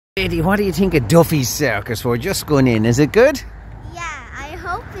Eddie, what do you think of Duffy's Circus? We're just going in. Is it good? Yeah, I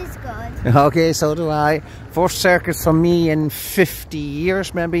hope it's good. Okay, so do I. First circus for me in 50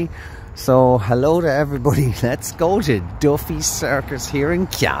 years maybe. So hello to everybody. Let's go to Duffy's Circus here in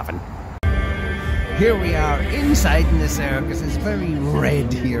Cavan. Here we are inside in the circus. It's very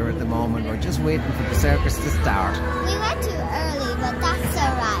red here at the moment. We're just waiting for the circus to start. We went too early, but that's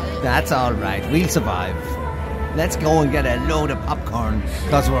alright. That's alright. We'll survive. Let's go and get a load of popcorn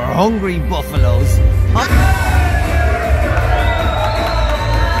because we're hungry buffaloes.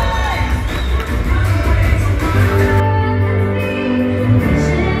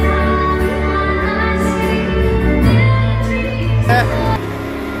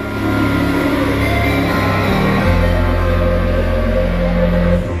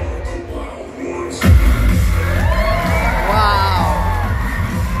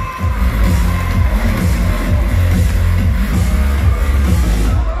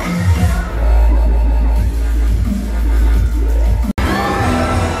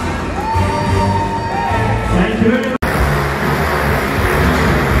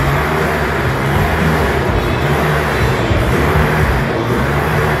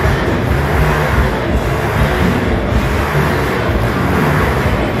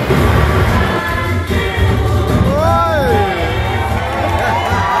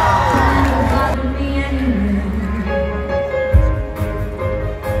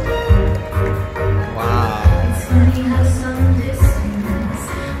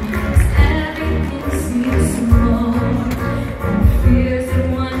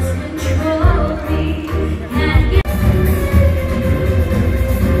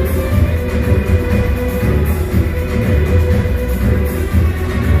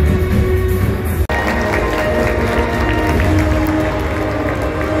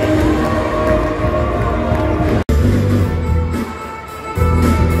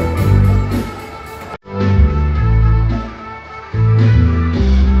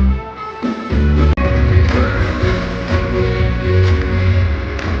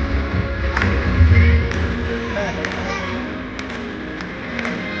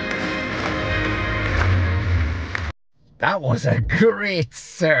 That was a great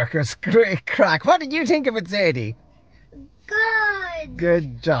circus, great crack. What did you think of it, Zadie? Good.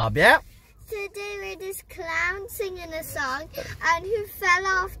 Good job, yeah? Today we're this clown singing a song and who fell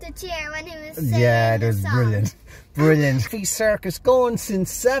off the chair when he was singing it was the song. brilliant. Brilliant. Duffy Circus going since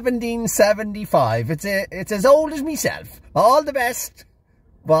 1775. It's as old as myself. All the best.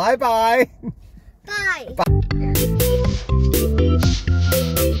 Bye-bye. Bye. Bye.